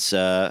questions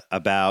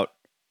about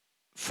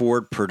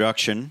Ford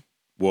production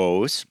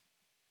woes.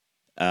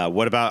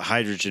 What about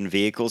hydrogen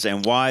vehicles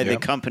and why the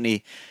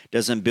company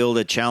doesn't build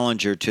a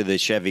challenger to the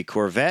Chevy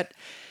Corvette?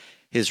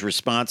 His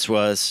response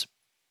was,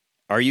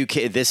 "Are you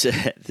kidding?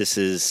 This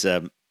is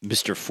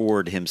Mr.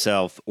 Ford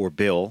himself, or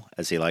Bill,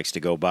 as he likes to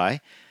go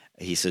by."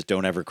 He says,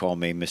 "Don't ever call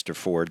me Mr.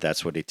 Ford."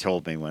 That's what he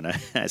told me when I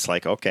was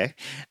like, okay.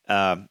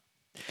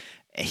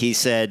 He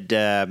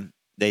said,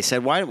 they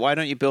said, why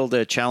don't you build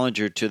a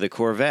challenger to the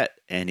Corvette?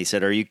 And he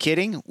said, are you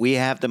kidding? We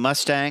have the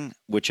Mustang,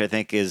 which I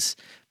think is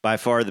by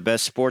far the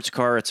best sports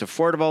car. It's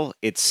affordable.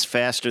 It's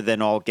faster than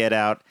all get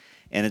out.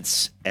 And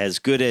it's as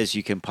good as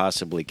you can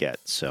possibly get.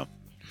 So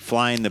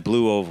flying the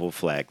blue oval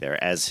flag there,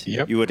 as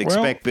you would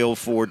expect Bill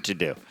Ford to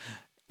do.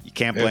 You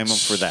can't blame him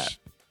for that.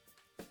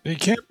 You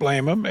can't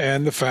blame him.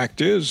 And the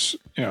fact is,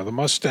 you know, the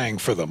Mustang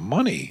for the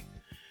money,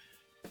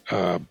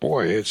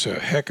 boy, it's a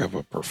heck of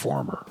a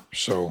performer.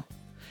 So,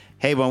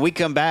 hey, when we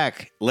come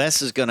back,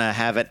 Les is going to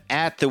have an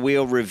at the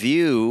wheel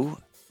review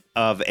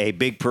of a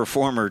big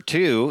performer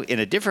too, in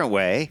a different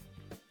way.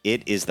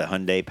 It is the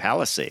Hyundai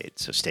Palisade.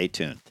 So stay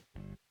tuned.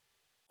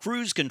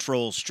 Cruise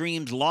Control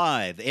streams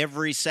live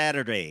every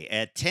Saturday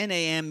at 10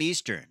 a.m.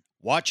 Eastern.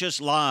 Watch us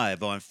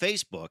live on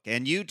Facebook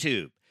and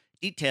YouTube.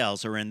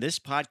 Details are in this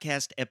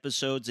podcast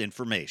episode's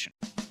information.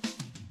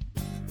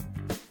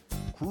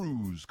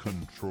 Cruise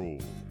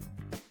Control.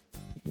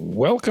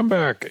 welcome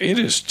back. It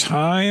is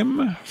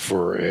time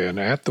for an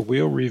At the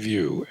Wheel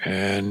review.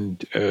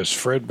 And as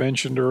Fred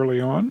mentioned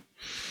early on,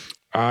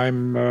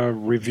 I'm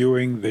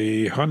reviewing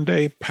the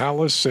Hyundai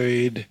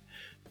Palisade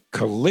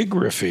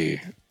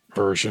calligraphy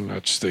version.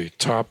 That's the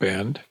top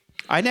end.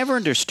 I never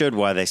understood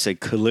why they said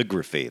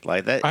calligraphy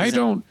like that. I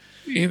don't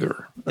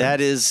either.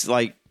 That is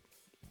like,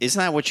 isn't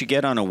that what you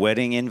get on a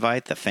wedding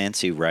invite, the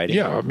fancy writing?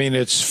 Yeah, I mean,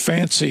 it's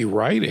fancy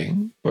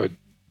writing, but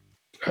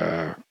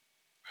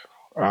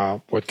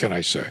what can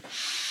I say?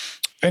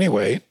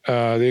 Anyway,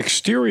 the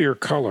exterior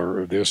color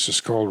of this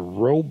is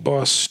called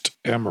Robust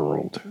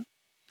Emerald.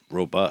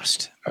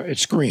 Robust.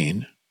 It's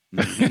green,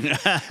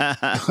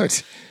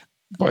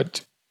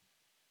 but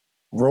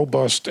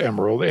Robust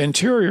Emerald.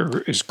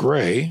 Interior is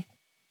gray,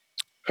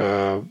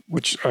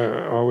 which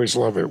I always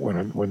love it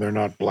when they're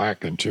not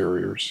black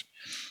interiors,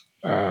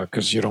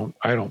 because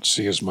I don't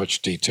see as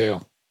much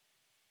detail.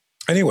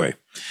 Anyway,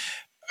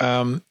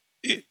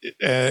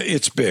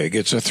 it's big.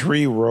 It's a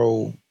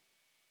 3-row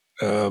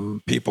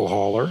people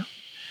hauler.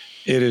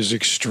 It is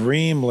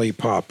extremely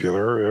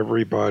popular.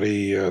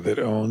 Everybody that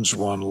owns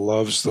one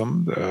loves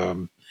them. I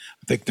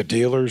think the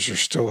dealers are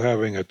still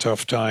having a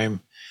tough time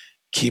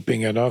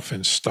keeping enough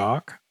in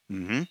stock.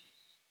 Mm-hmm.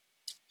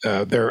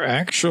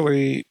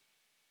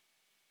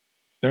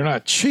 They're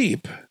not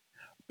cheap,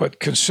 but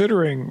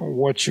considering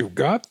what you've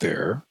got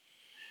there,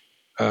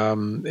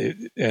 and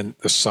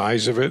the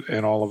size of it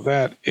and all of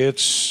that,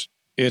 it's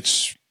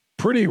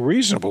pretty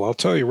reasonable. I'll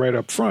tell you right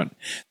up front.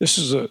 This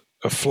is a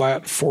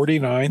flat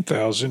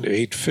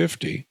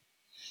 $49,850,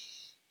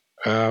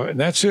 and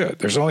that's it.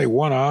 There's only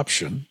one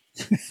option.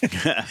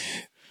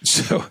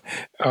 So,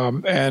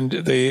 and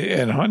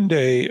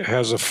Hyundai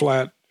has a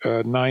flat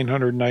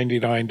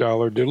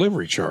 $999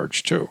 delivery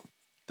charge too.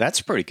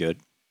 That's pretty good.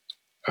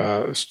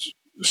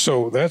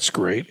 So that's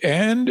great,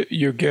 and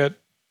you get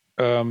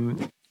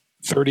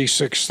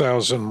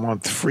 $36,000 a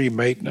month free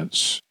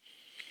maintenance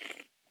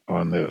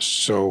on this.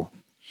 So,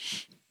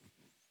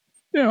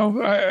 you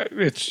know,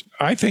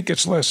 I think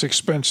it's less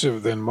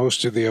expensive than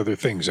most of the other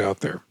things out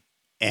there.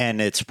 And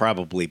it's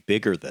probably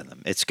bigger than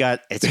them. It's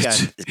got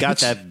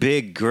that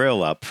big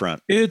grill up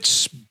front.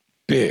 It's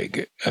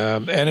big,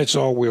 and it's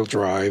all-wheel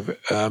drive,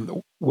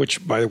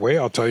 which, by the way,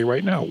 I'll tell you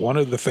right now, one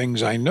of the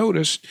things I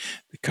noticed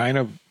that kind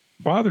of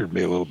bothered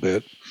me a little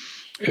bit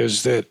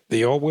is that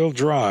the all-wheel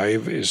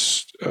drive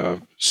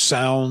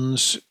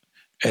sounds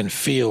and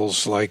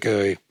feels like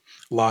a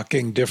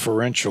locking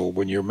differential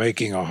when you're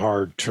making a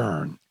hard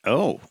turn.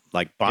 Oh,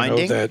 like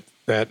binding? You know,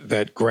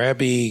 that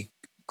grabby,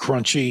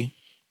 crunchy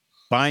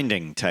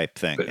binding type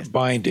thing.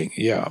 Binding,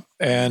 yeah.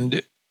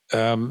 And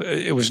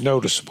it was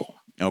noticeable.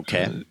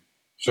 Okay.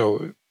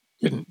 So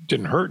it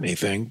didn't hurt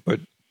anything, but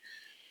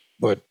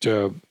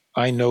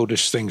I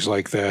noticed things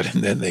like that,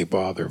 and then they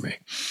bother me.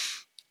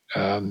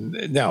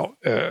 Now,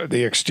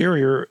 the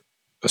exterior,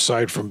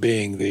 aside from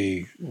being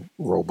the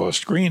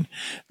robust green,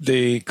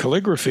 the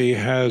calligraphy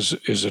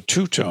is a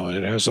two-tone.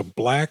 It has a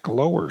black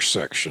lower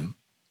section.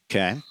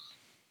 Okay.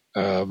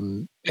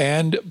 And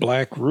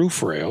black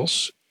roof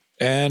rails.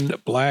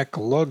 and black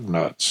lug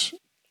nuts.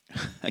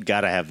 I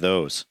got to have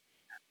those.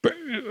 But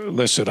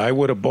listen, I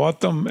would have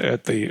bought them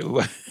at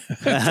the,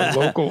 at the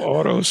local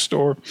auto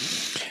store.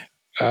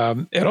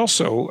 It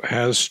also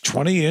has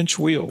 20-inch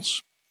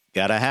wheels.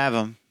 Got to have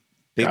them.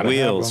 Big Gotta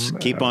wheels. have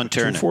 'em. Keep on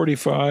turning.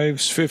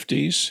 245s,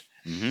 50s.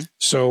 Mm-hmm.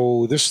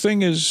 So this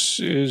thing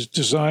is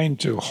designed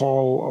to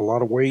haul a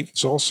lot of weight.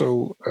 It's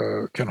also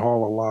can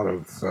haul a lot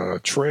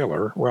of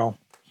trailer. Well,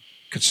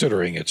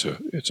 considering it's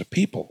a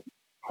people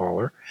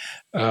hauler,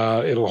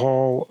 it'll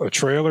haul a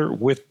trailer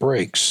with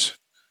brakes,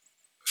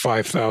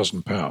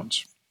 5,000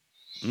 pounds.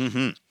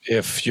 Mm-hmm.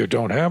 If you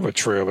don't have a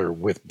trailer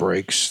with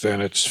brakes,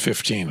 then it's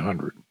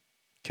 1,500.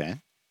 Okay.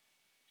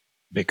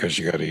 Because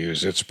you got to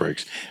use its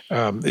brakes.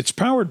 It's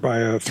powered by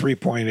a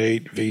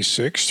 3.8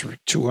 V6,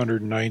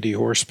 290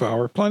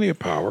 horsepower, plenty of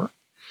power.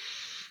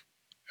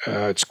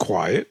 It's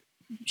quiet,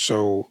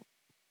 so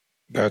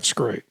that's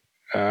great.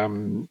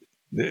 Again,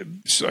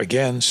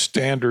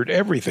 standard,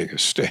 everything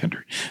is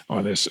standard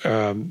on this.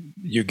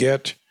 You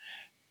get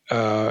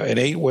an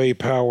 8-way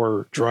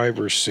power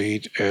driver's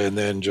seat and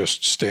then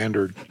just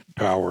standard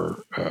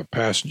power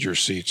passenger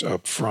seats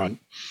up front.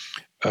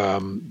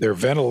 They're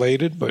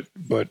ventilated, but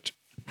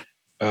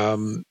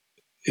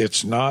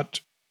it's not,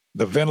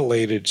 the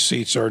ventilated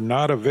seats are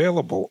not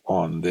available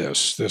on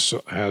this. This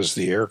has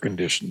the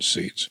air-conditioned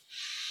seats.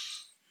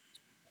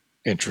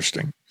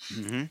 Interesting.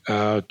 Mm-hmm.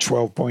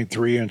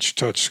 12.3-inch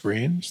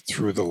touchscreen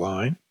through the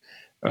line.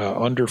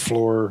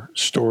 Underfloor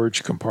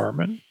storage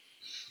compartment.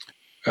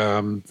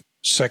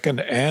 Second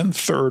and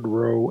third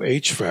row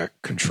HVAC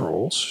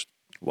controls.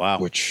 Wow.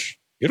 Which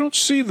you don't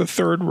see the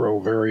third row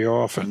very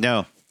often.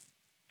 No.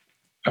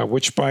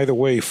 Which, by the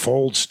way,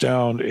 folds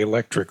down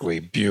electrically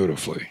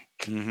beautifully.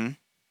 Mm-hmm.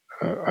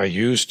 I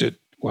used it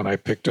when I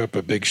picked up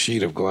a big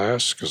sheet of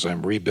glass because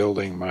I'm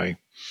rebuilding my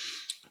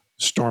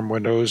storm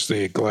windows.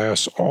 The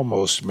glass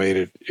almost made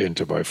it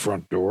into my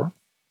front door.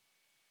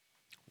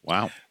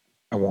 Wow.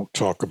 I won't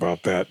talk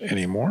about that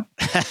anymore.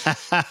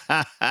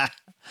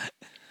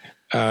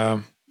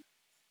 I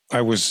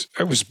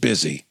was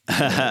busy,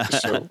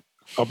 so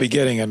I'll be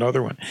getting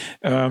another one.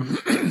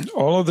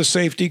 All of the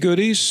safety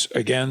goodies,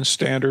 again,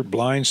 standard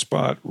blind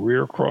spot,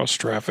 rear cross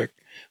traffic,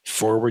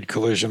 forward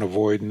collision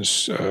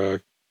avoidance,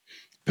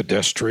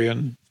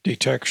 pedestrian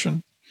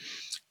detection.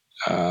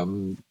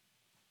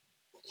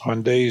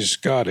 Hyundai's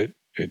got it.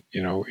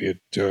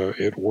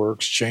 It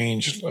works.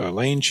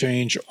 Lane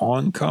change,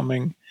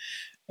 oncoming,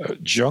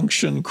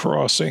 junction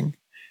crossing.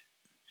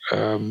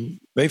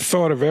 They've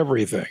thought of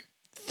everything.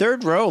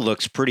 Third row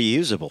looks pretty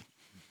usable.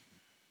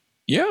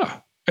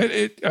 Yeah.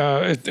 It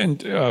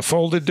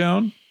folded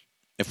down.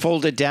 It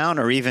folded down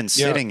or even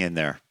sitting in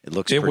there. It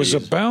looks It pretty was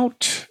usable.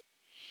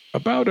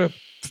 about a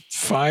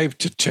 5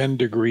 to 10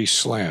 degree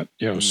slant.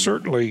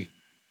 Certainly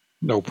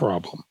no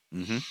problem.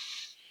 Mm-hmm.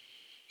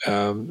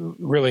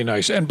 Really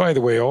nice. And by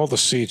the way, all the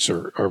seats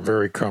are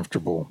very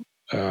comfortable.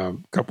 A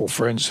couple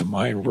friends of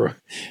mine were,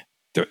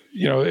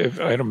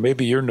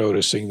 maybe you're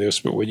noticing this,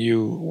 but when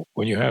you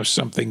have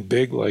something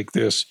big like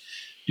this,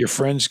 your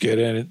friends get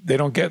in, they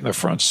don't get in the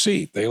front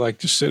seat. They like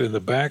to sit in the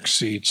back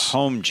seats.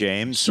 Home,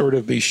 James. Sort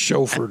of be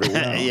chauffeured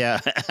around. Yeah.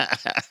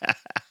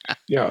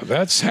 Yeah,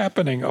 that's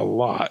happening a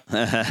lot.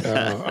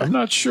 I'm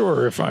not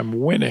sure if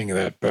I'm winning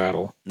that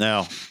battle.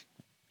 No.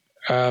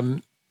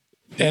 And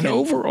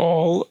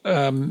overall,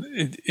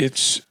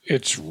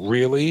 it's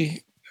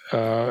really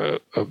a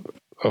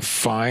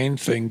fine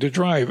thing to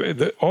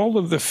drive. All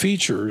of the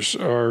features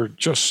are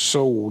just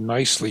so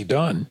nicely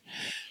done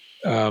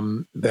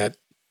that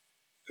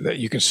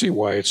you can see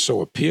why it's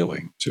so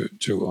appealing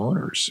to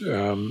owners.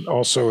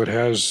 Also, it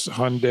has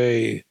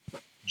Hyundai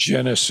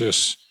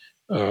Genesis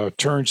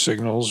turn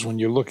signals. When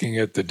you're looking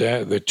at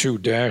the two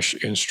dash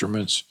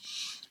instruments,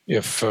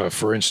 if,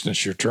 for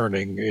instance, you're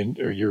turning in,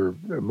 or you're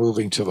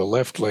moving to the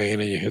left lane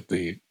and you hit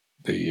the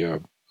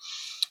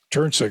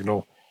turn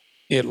signal,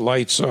 it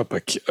lights up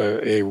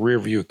a rear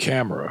view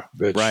camera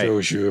that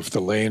shows you if the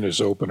lane is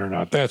open or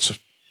not.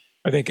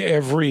 I think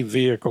every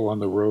vehicle on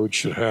the road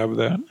should have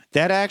that.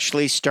 That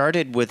actually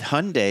started with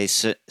Hyundai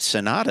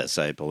Sonatas,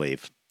 I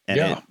believe, and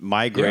it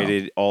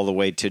migrated all the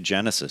way to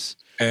Genesis.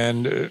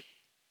 And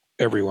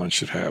everyone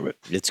should have it.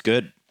 It's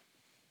good.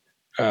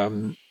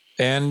 And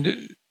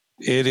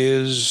it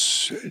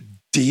is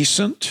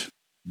decent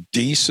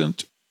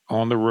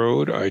on the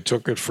road. I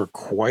took it for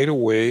quite a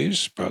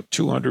ways, about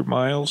 200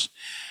 miles.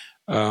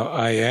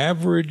 I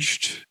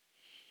averaged,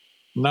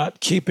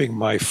 not keeping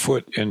my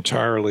foot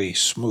entirely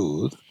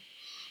smooth,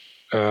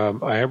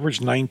 I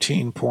averaged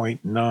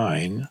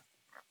 19.9,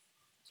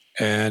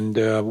 and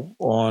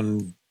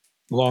on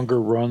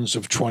longer runs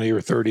of 20 or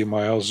 30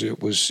 miles,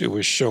 it was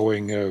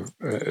showing an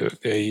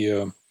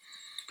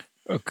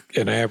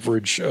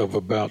average of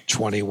about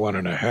 21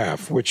 and a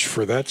half, which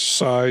for that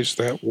size,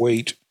 that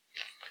weight,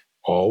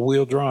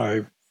 all-wheel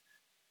drive,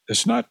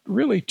 it's not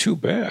really too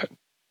bad.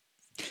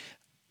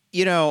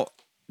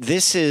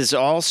 This is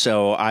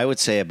also, I would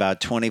say,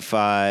 about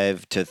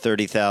 $25,000 to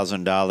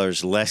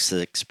 $30,000 less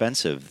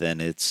expensive than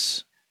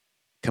its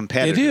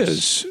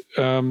competitors.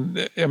 It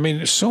is. I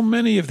mean, so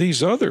many of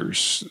these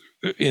others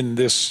in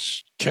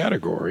this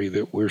category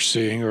that we're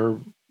seeing are,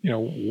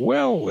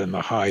 well in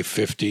the high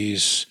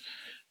 50s,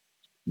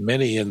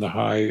 many in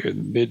the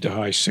mid to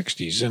high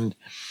 60s. And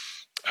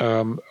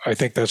I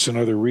think that's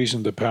another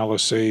reason the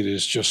Palisade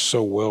is just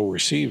so well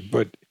received.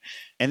 But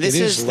this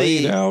it is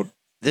laid out.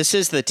 This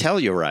is the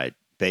Telluride,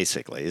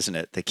 basically, isn't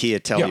it? The Kia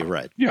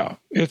Telluride. Yeah.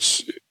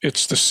 It's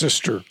the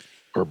sister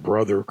or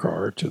brother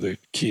car to the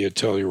Kia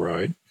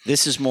Telluride.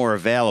 This is more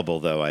available,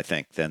 though, I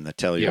think, than the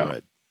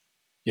Telluride.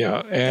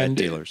 Yeah, and at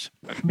dealers.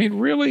 I mean,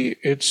 really,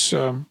 it's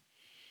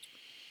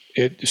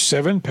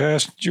 7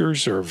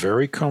 passengers are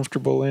very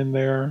comfortable in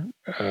there.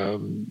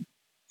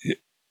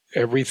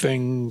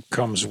 Everything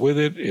comes with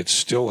it. It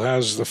still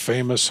has the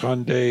famous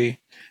Hyundai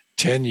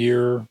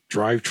 10-year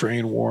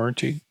drivetrain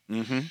warranty.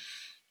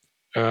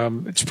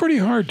 Mm-hmm. It's pretty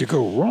hard to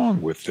go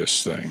wrong with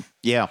this thing.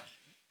 Yeah.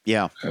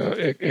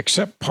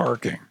 Except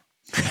parking.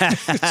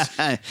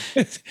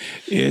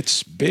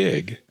 It's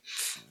big.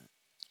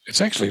 It's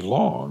actually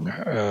long.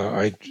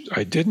 I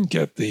didn't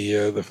get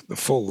the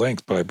full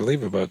length, but I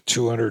believe about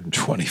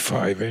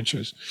 225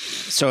 inches.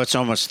 So it's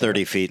almost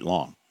 30 feet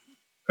long.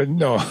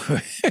 No,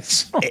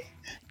 it's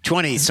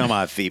 20 some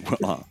odd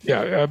feet long.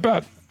 Yeah,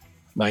 about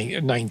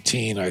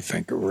 19, I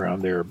think,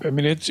 around there. I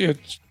mean,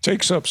 it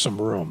takes up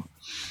some room.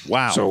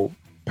 Wow. So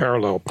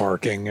parallel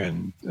parking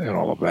and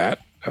all of that.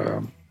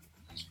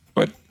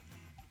 But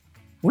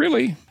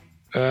really,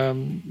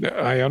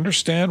 I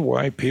understand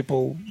why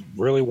people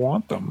really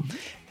want them.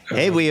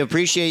 Hey, we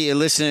appreciate you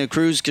listening to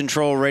Cruise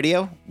Control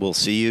Radio. We'll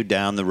see you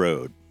down the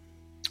road.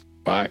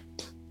 Bye.